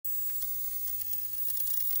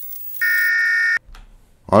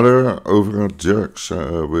Are there over at Jack's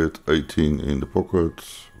with 18 in the pocket?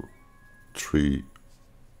 3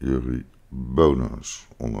 Jury bonus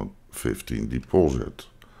on a 15 deposit.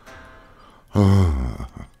 That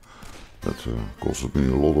costed me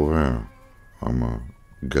a lot of air. I'm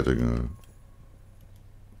getting a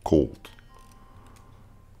cold.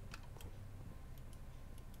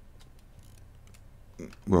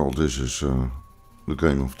 Well, this is the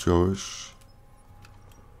game of choice.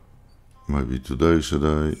 Maybe today's the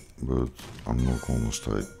day, but I'm not gonna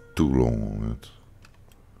stay too long on it.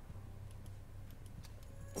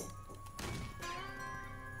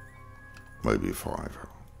 Maybe a 5.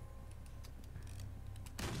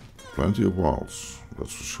 Plenty of wilds,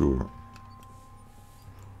 that's for sure.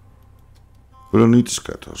 But I need the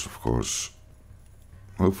scatters, of course.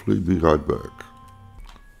 Hopefully be right back.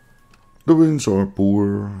 The winds are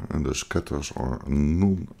poor and the scatters are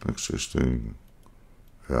non-existing.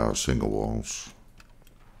 Yeah, single walls.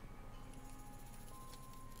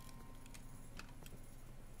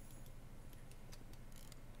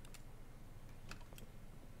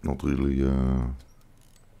 Not really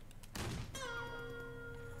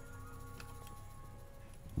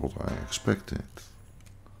what I expected.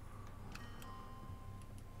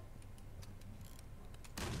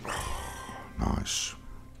 Nice.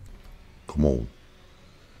 Come on.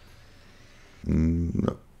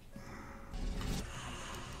 No.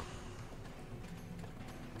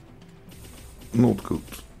 Not good.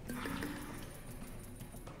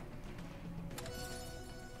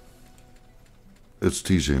 It's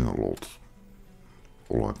teasing a lot.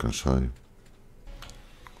 All I can say.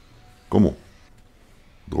 Come on.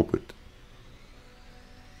 Drop it.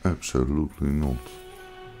 Absolutely not.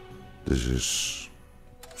 This is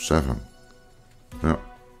 7. Yeah,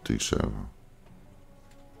 T7.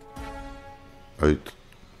 8.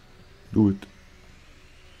 Do it.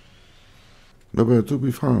 Nowhere to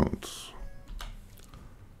be found.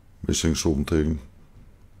 Missing something.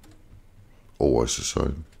 Always the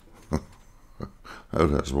same. Oh,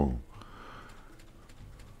 that's well.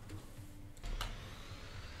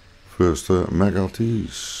 First mega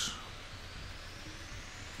tease.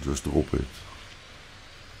 Just drop it.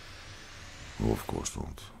 Oh, of course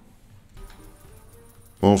not.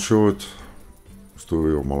 One short.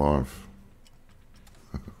 Story of my life.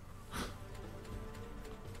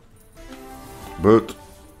 But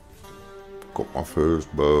got my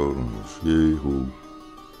first bonus. Yee-hoo.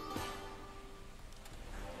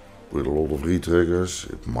 With a lot of retriggers,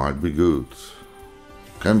 it might be good.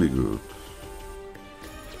 Can be good.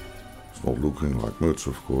 It's not looking like much,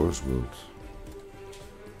 of course, but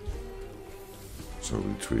it's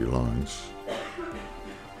only 3 lines.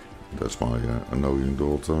 That's my annoying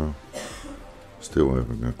daughter. Still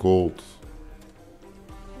having a cold.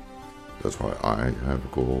 That's why I have a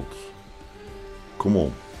cold. Come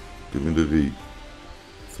on, give me the V.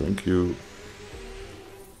 Thank you.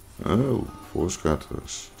 Oh, 4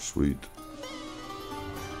 scatters. Sweet.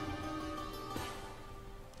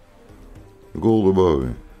 Golden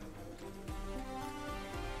boy.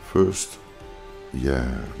 First,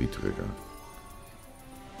 yeah, retrigger.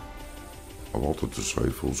 I wanted to say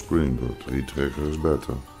full screen, but retrigger is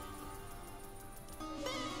better.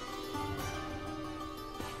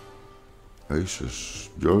 Aces,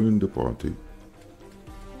 join the party.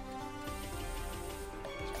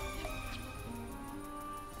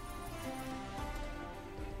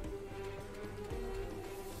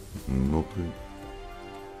 Nothing.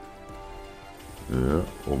 Yeah,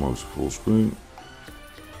 almost full screen.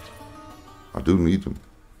 I do need them.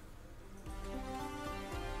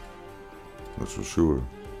 That's for sure.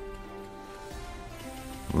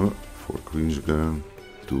 4 queens again.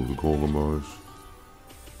 2 of the golden boys.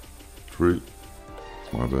 3.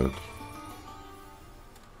 My bad.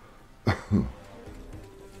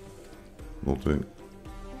 Nothing.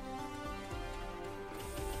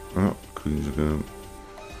 Queens again.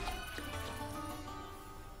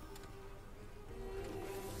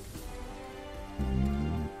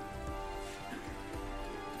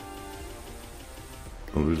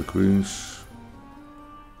 Only the queens.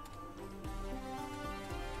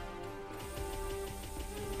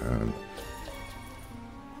 And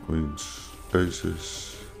queens,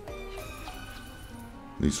 aces.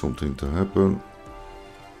 Need something to happen.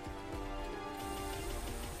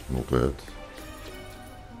 Not bad.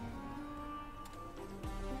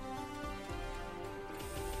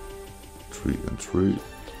 Three and 3.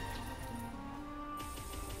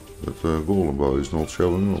 But golden boy is not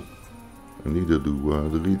showing up. And neither do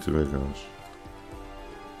the retriggers.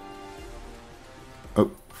 Oh,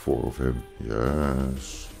 4 of him.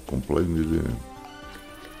 Yes. Complain it in.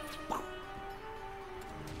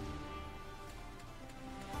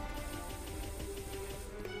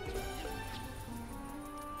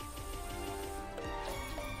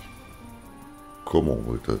 Come on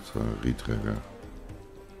with that retrigger.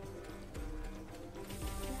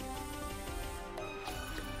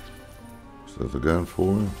 Is that again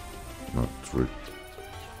 4? No, 3.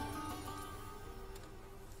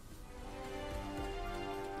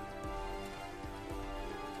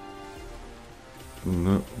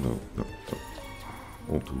 No.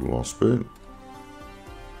 On to the last spin.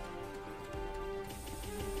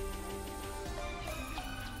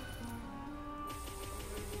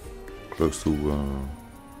 Close to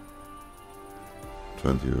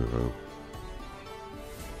 20 euro.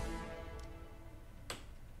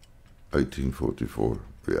 1844.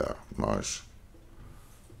 Yeah, nice.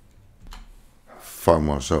 Found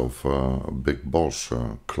myself a Big Boss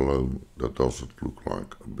clone that doesn't look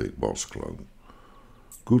like a Big Boss clone.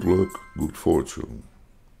 Good luck, good fortune.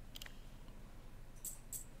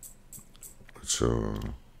 It's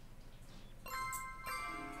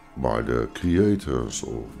by the creators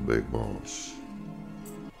of Big Boss.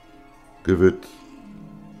 Give it.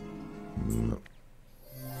 No.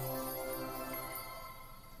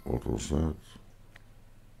 What was that?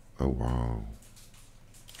 Oh wow.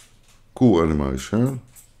 Cool animation.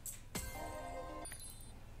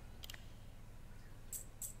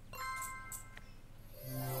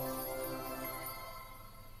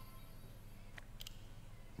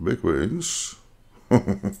 Big wings.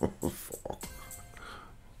 Fuck.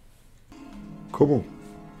 Come on.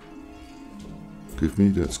 Give me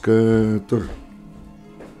that scatter.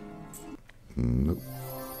 Nope.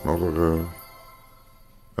 Another.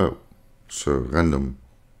 Oh, it's random.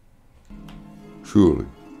 Surely.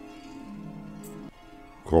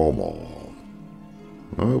 Come on.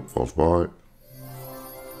 Oh, pass by.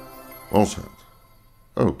 1 cent.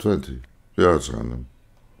 Oh, 20. Yeah, it's random.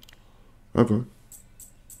 Okay.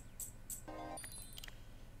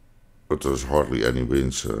 But there's hardly any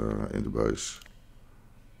wins in the base.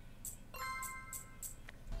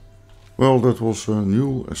 Well, that was a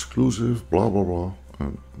new exclusive, blah blah blah.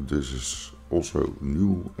 And this is also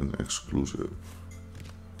new and exclusive.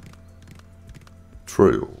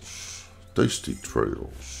 TRAILZ. Tasty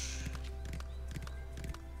TRAILZ.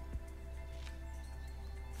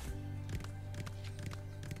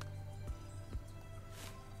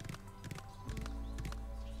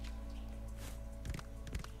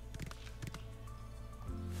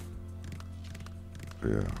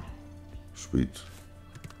 Yeah, sweet.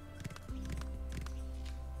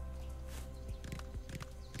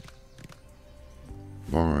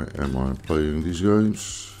 Why am I playing these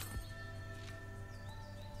games?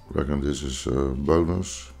 Reckon this is a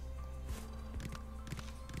bonus.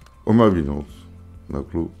 Or maybe not. No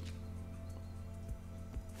clue.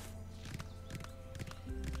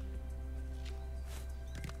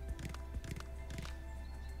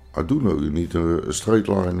 I do know you need a straight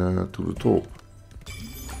line to the top.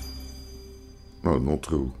 No, not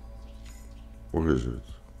true. Or is it?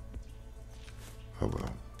 Oh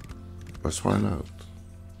well. Let's find out.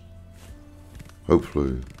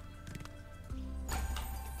 Hopefully.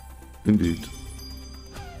 Indeed.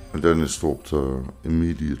 And then it stopped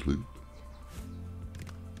immediately.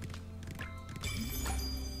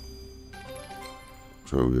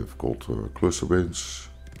 So we have got cluster bins.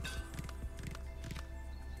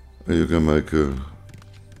 And you can make a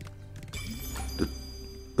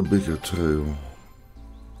bigger trail.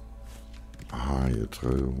 A higher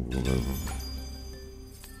trail, whatever.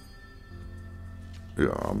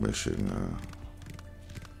 Yeah, I'm missing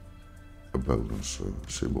a bonus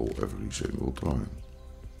symbol every single time.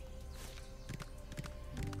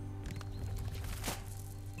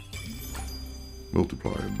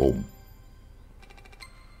 Multiplier bomb.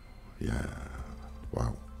 Yeah,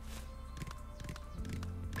 wow.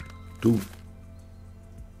 2.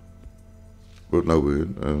 But no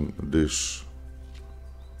win, and this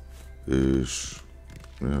is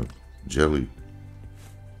jelly.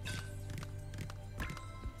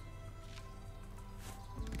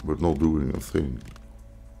 But not doing a thing.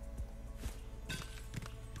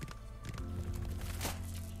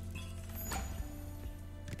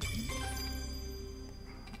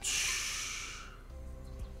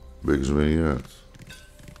 Biggest win yet.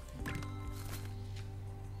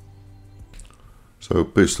 So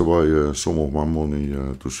pissed away some of my money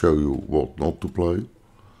to show you what not to play.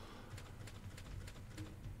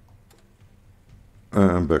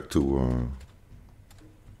 And back to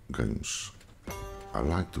games I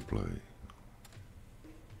like to play.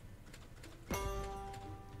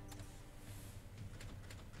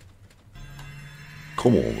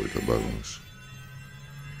 Come on with the bonus.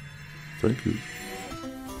 Thank you.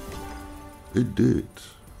 It did.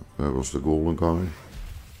 That was the golden guy.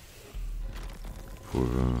 For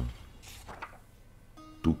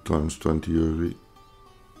 2 times 20 euro.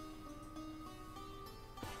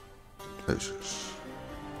 aces.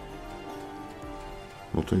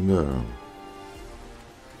 Nothing there.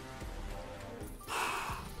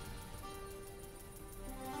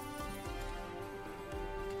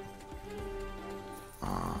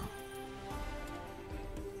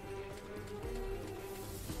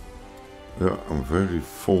 Yeah, I'm very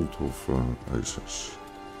fond of aces.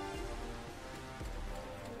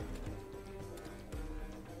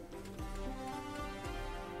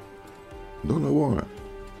 Don't know why.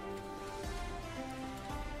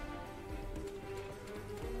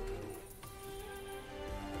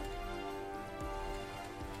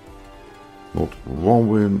 Not one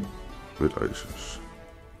win with aces.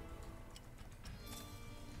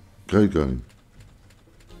 Great game.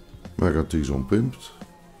 Mega T's on Pimped.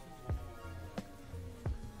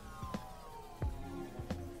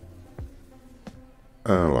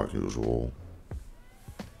 And like usual,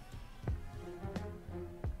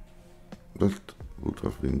 that would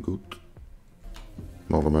have been good.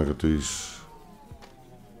 Not a Mega T's.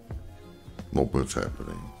 Not much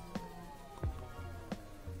happening.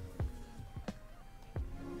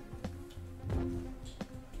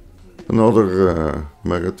 Another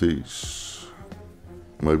Mega T's.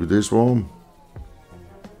 Maybe this one?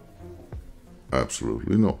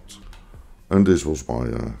 Absolutely not. And this was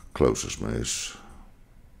my closest miss.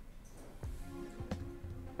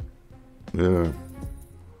 Yeah,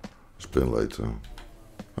 spin later.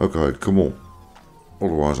 Okay, come on.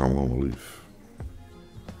 Otherwise I'm gonna leave.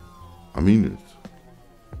 I mean it.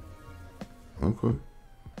 Okay.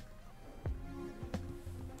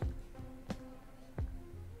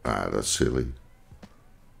 Ah, that's silly.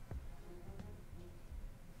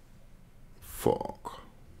 Fuck.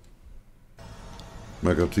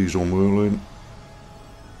 Mega T's on Merlin.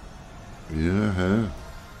 Yeah,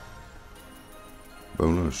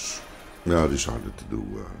 bonus. Yeah, I decided to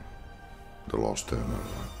do the last 10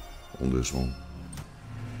 on this one.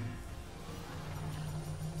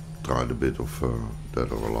 Tried a bit of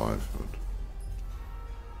Dead or Alive, but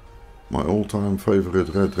my all-time favorite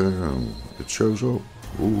Red Dragon, it shows up.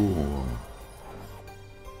 Ooh.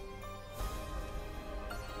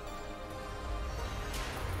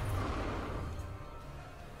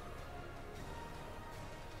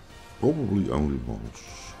 Probably only once.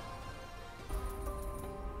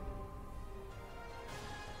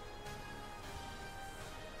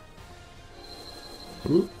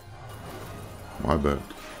 Ooh. My bad.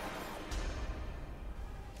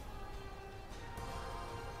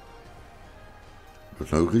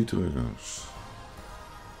 But no retriggers.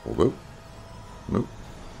 Although, no.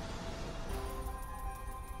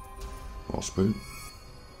 Last spin.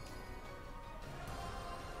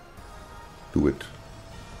 Do it.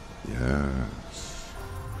 Yes.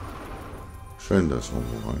 Shame that's not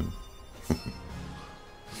the line.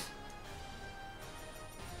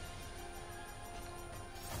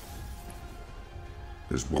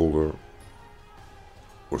 His brother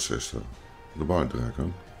or sister, the White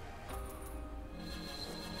Dragon.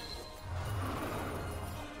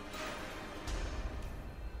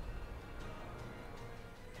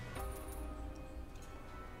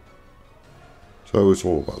 So it's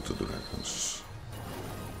all about the dragons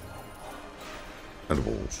and the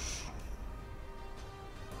balls.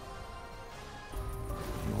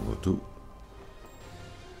 Another two.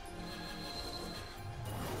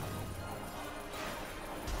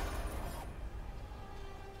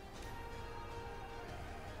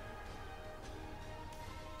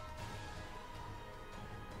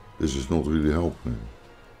 This is not really helping.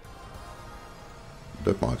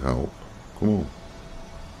 That might help. Come on.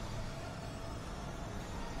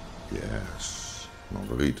 Yes,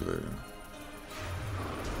 another retrigger.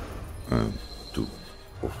 And two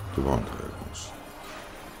of the White Dragons.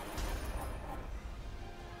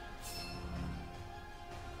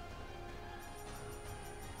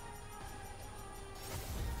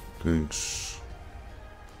 Thanks.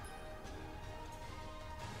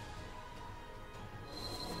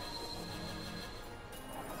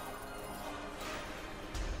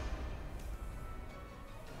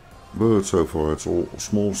 But so far it's all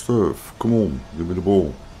small stuff. Come on, give me the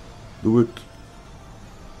ball. Do it.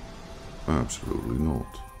 Absolutely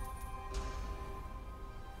not.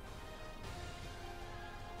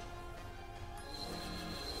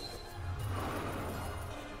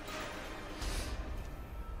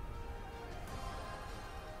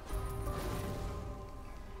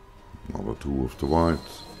 Another two of the white.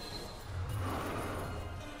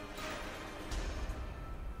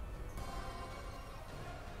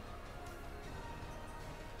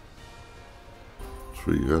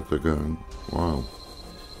 Three red again. Wow.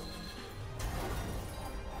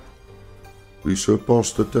 We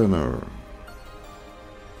surpassed the tenner.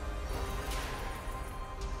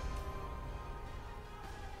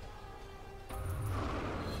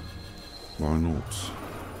 Why not?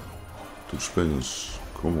 2 spins.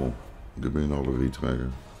 Come on. Give me another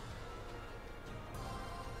retrigger.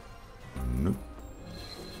 Nope.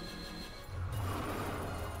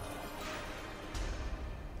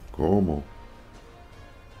 Come on.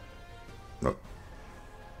 No.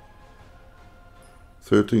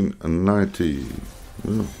 13.90.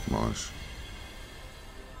 Yeah, nice.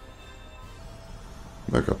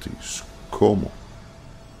 Negaties. Come on.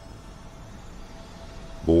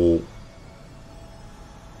 Ball.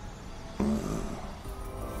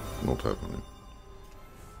 Not happening.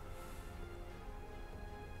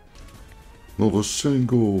 Not a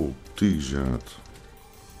single t-shirt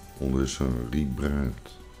on this rebrand.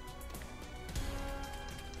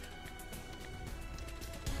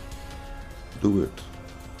 Do it.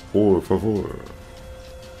 Por favor.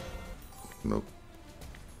 No.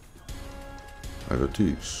 I got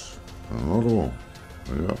these. Another one.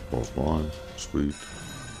 Yeah, plus mine. Sweet.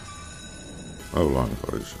 Oh, line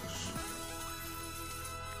prices.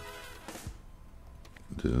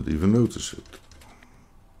 Didn't even notice it.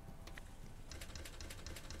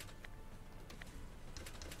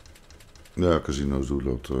 Yeah, casinos do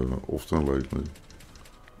that often lately.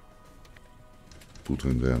 Put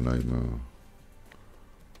in their name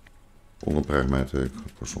on a pragmatic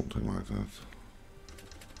or something like that.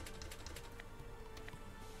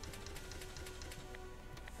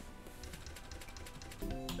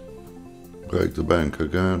 Break the bank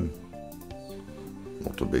again.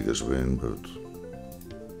 Not the biggest win, but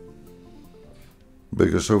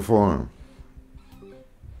biggest so far.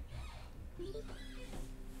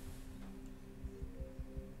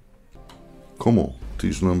 Come on,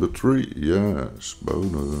 tease number 3. Yes,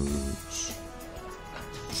 bonus.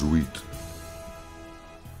 Sweet.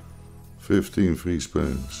 15 free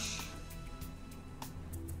spins.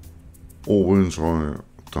 All wins are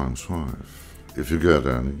times 5, if you get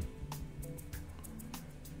any.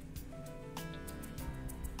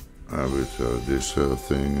 With this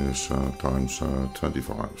thing is times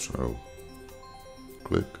 25, so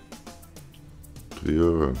click.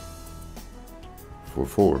 €3 for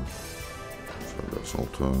 4. So that's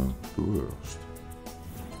not the worst.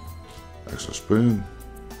 Extra spin.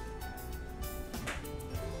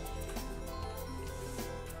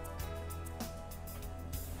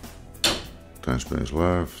 Ten spins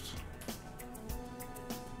left.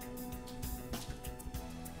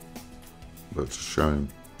 That's a shame.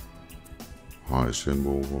 High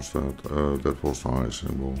symbol was that? That was the high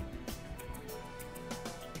symbol.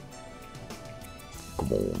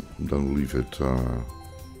 Come on, don't leave it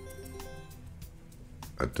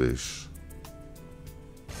at this.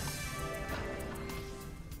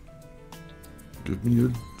 Give me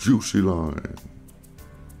a juicy line.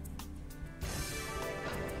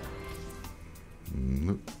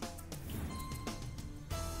 Nope.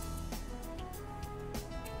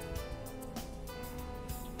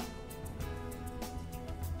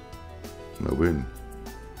 No win.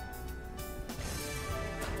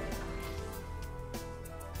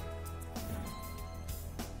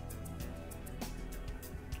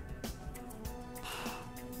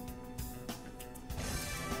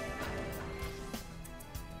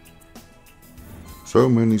 So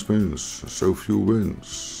many spins, so few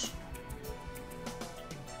wins.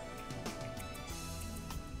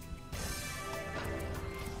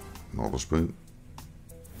 Another spin.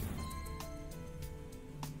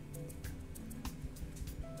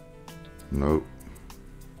 No.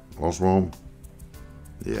 Last one.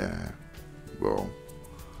 Yeah. Well.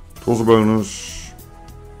 Het was een bonus.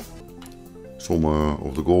 Some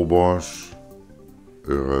of the gold bars.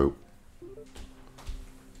 Euro.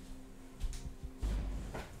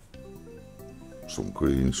 Some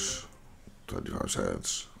queens. 25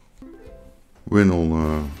 cents. Win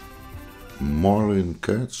on MARLIN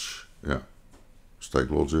Catch. Yeah. Stake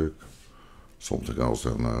logic. Something else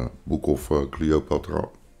than Book of Cleopatra.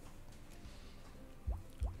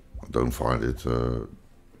 I don't find it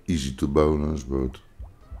easy to bonus, but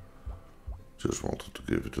just wanted to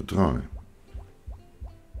give it a try.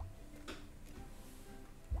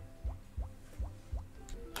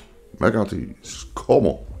 Megaties, come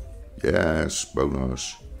on. Yes,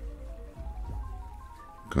 bonus.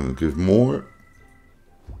 Can it give more?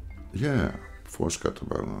 Yeah, 4 scatter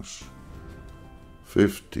bonus.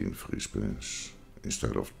 15 free spins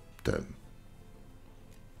instead of 10.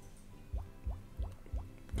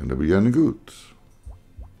 Can that be any good?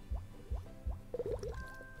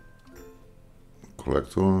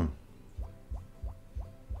 Collector.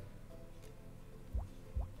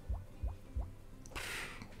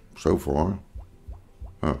 So far.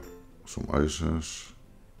 Oh, some aces.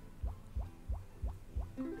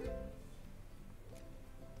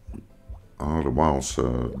 Oh, the wilds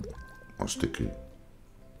are sticky.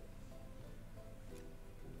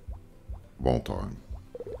 One time.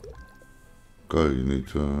 Okay, you need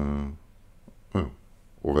oh,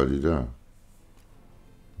 already there.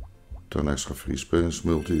 10 extra free spins,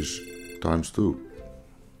 multis times 2.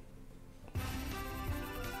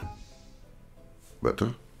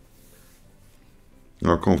 Better.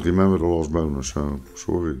 I can't remember the last bonus, so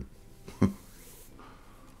sorry.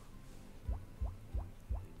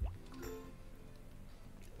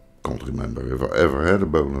 Can't remember if I ever had a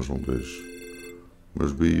bonus on this.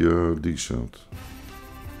 Must be decent.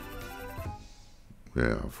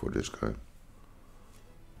 Yeah, for this guy.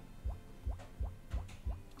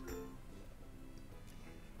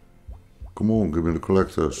 Come on, give me the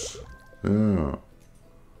collectors. Yeah.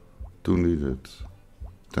 2 needed.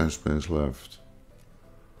 10 spins left.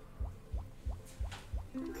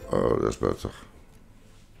 Oh, that's better.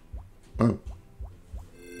 Oh.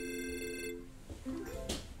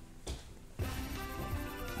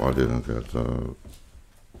 Why didn't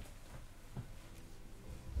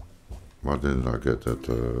I get that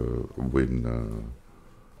win?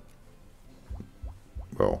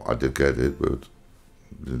 Well, I did get it, but it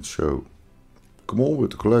didn't show. Come on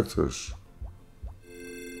with the collectors.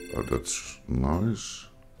 Oh, that's nice.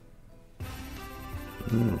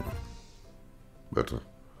 Yeah. Better.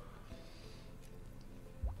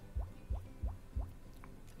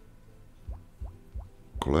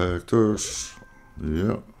 Collectors.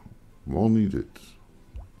 Yeah. One needed.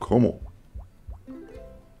 Come on.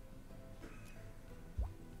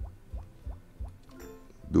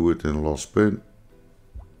 Do it in last spin.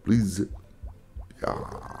 Please.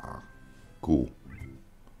 Yeah. Cool.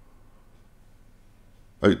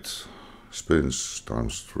 8 spins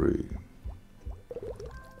times 3.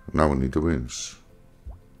 Now we need the wins.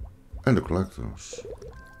 And the collectors.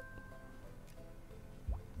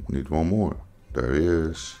 Need one more. There he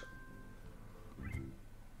is.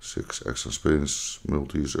 6 extra spins,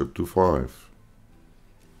 multis up to 5.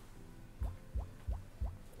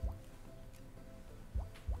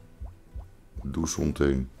 Do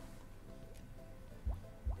something.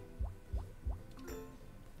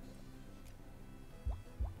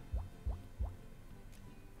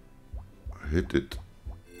 Hit it.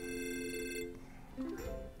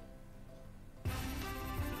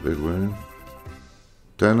 Big win.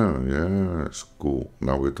 Tenner, yeah, that's cool.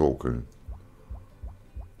 Now we're talking.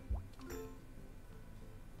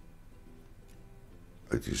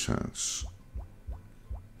 $0.80.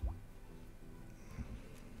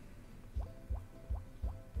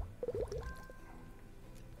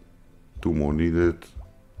 Two more needed.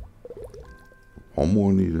 One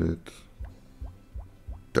more needed.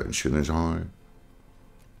 Tension is high.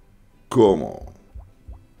 Come on.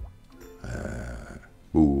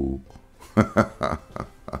 Ooh.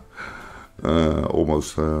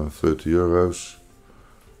 Almost 30 euros.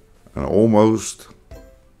 And almost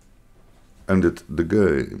ended the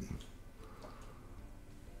game.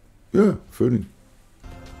 Yeah, funny.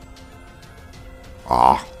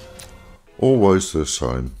 Ah, always the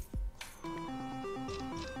same.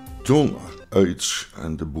 John H.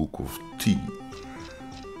 and the Book of Tea.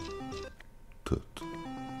 Tut.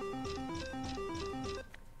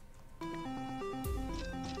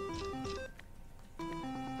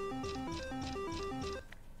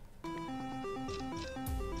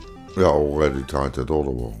 Yeah, already tried that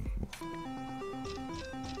other one.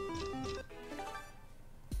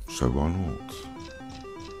 So why not?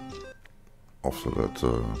 After that,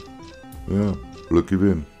 yeah, lucky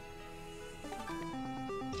win.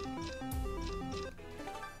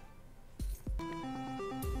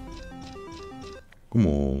 Come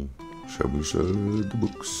on, show me the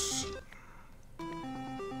books.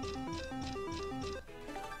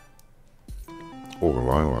 Or a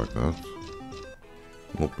line like that.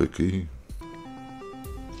 Not picky.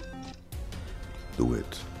 Do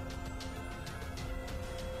it.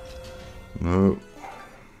 No.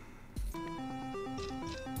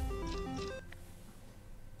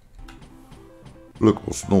 Luck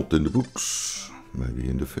was not in the books, maybe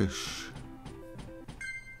in the fish.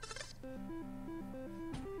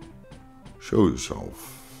 Show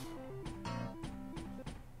yourself.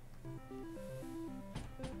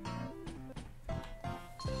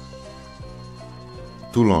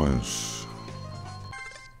 Two lines.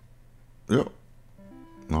 Yeah,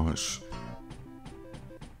 nice.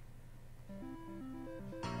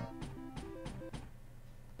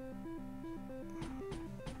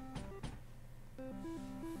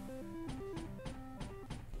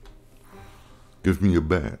 Give me a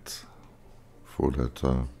bet for that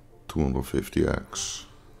 250x.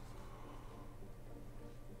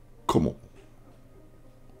 Come on.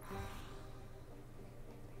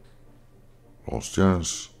 Last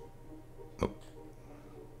chance. Nope.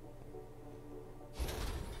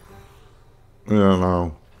 Yeah,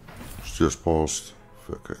 no. It's just paused.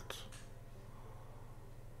 Fuck it.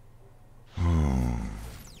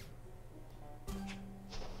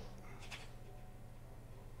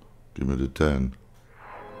 Give me the 10.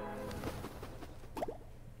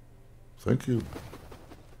 Thank you.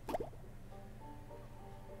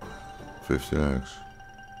 15x.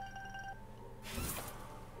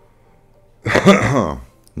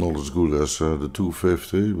 Not as good as the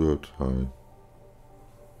 250, but hi.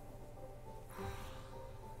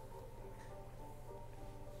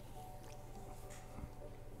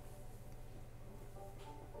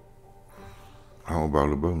 How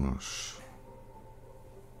about a bonus?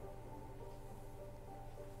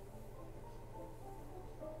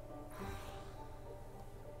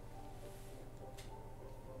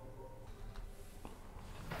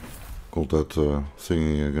 Got that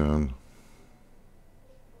thingy again.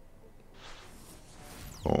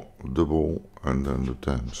 Oh, double and then the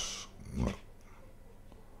tens. No.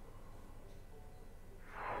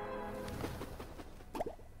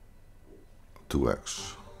 Two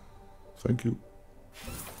X. Thank you.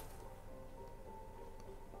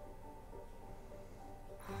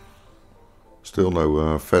 Still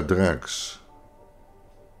no fat Dracs.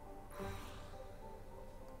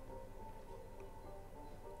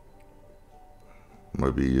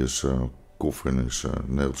 Maybe his coffin is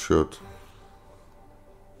nailed shut.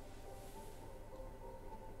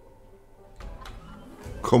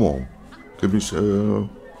 Come on, give me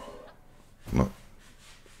no.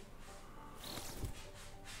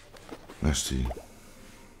 Nasty.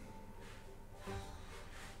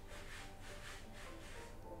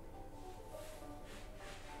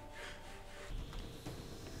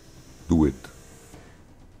 Do it.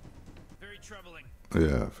 Very troubling.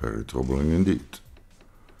 Yeah, very troubling indeed.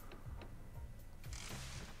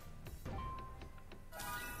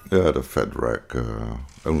 Yeah, the fat rack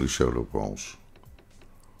only showed up once.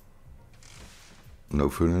 No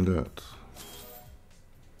fun in that.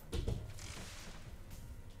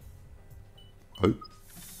 Oh.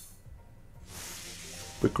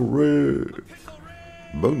 Pickle red.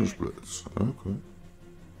 Bonus blitz. Okay.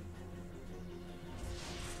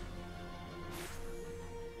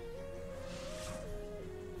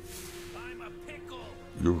 I'm a pickle.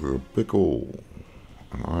 You're a pickle.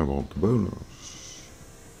 And I want the bonus.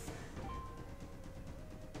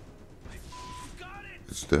 Got it.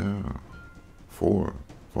 It's there. 4,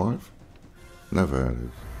 5. Never had it.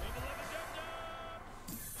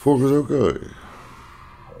 4 is okay.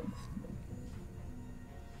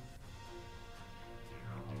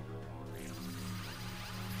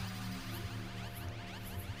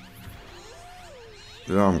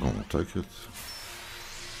 Yeah, I'm gonna take it.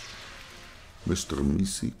 Mr.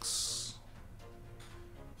 Meeseeks.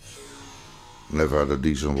 Never had a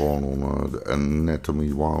decent one on the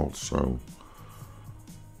Anatomy Wild, so.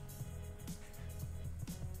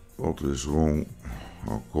 What is wrong?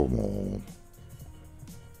 Oh, come on.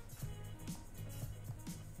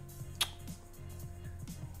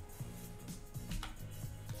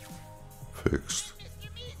 Fixed.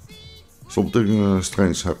 Something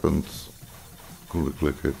strange happened. Couldn't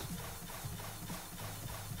click it.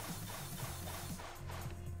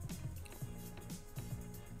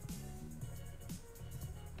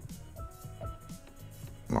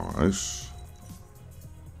 Nice.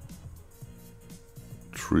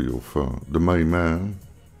 3 of the main man.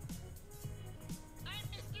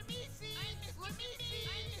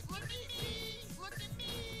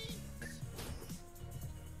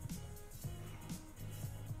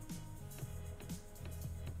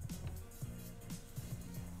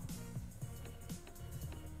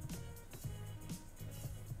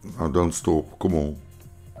 Now don't stop, come on.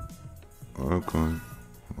 Okay,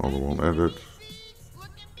 another one added.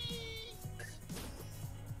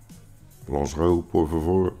 Last row, por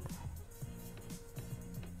favor.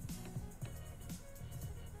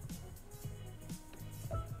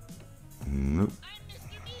 Nope.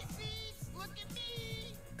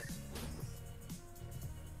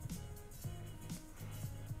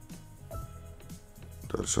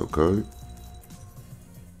 That's okay.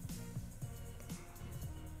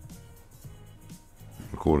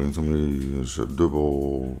 According to me, it's a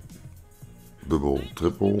double,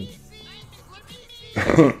 triple.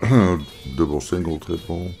 Double, single,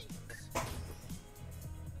 triple.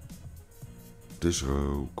 This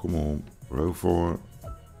row, come on. Row 4.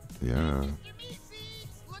 Yeah.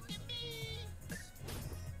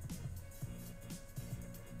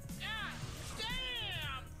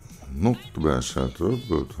 Not the best setup,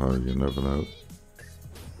 but you never know.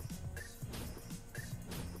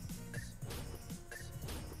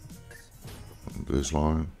 this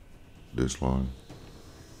line, this line.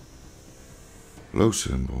 Low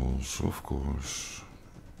symbols, of course.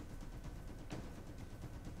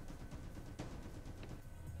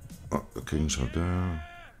 Oh, the kings are there.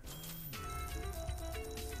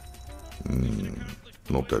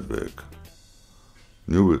 Not that big.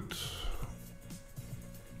 Knew it.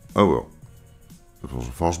 Oh well. It was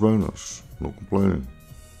a fast bonus. No complaining.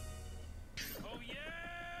 Oh yeah!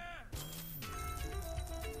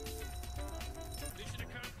 Mission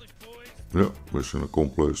accomplished, boys. Yeah, mission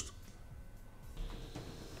accomplished.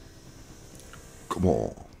 Come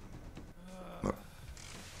on. No.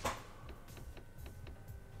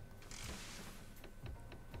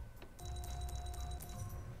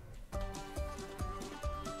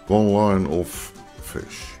 One line of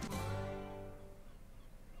fish.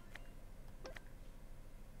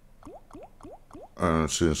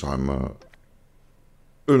 And since I'm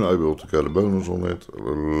unable to get a bonus on it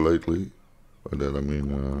lately, by that I mean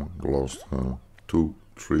the last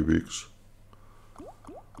 2-3 weeks,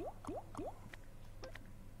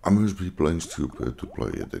 I must be plain stupid to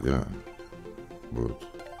play it again. But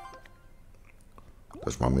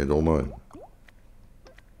that's my middle name.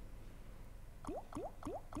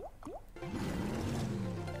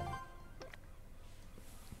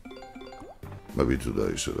 Maybe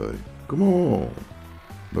today's the day. Come on,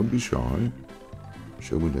 don't be shy.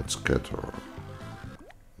 Show me that scatter.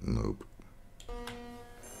 Nope.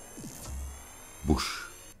 Bush.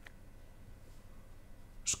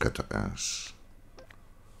 Scatter ass.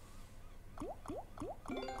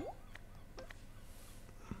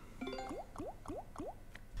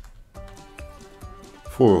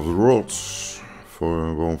 4 of the rods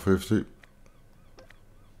for 150.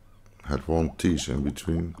 Had 1 tease in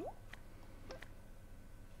between.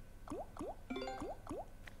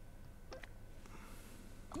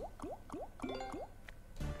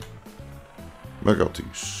 Mega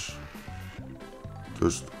tease.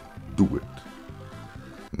 Just do it.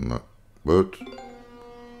 No, but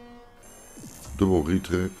double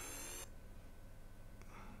retrack.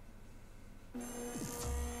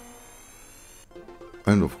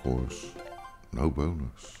 And of course, no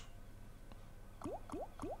bonus.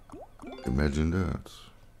 Imagine that.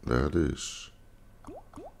 There it is.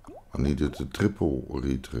 I needed a triple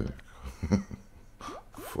retrack.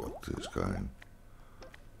 Fuck this guy.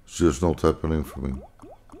 It's just not happening for me.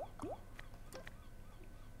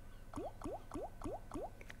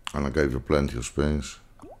 And I gave her plenty of space.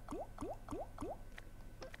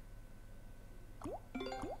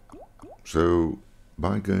 So,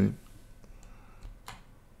 bye game.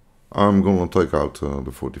 I'm gonna take out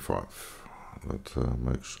the 45. That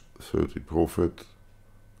makes 30 profit.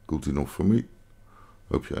 Good enough for me.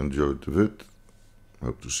 Hope you enjoyed the vid.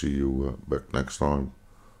 Hope to see you back next time.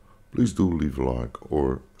 Please do leave a like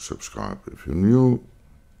or subscribe if you're new.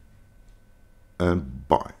 And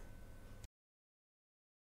bye.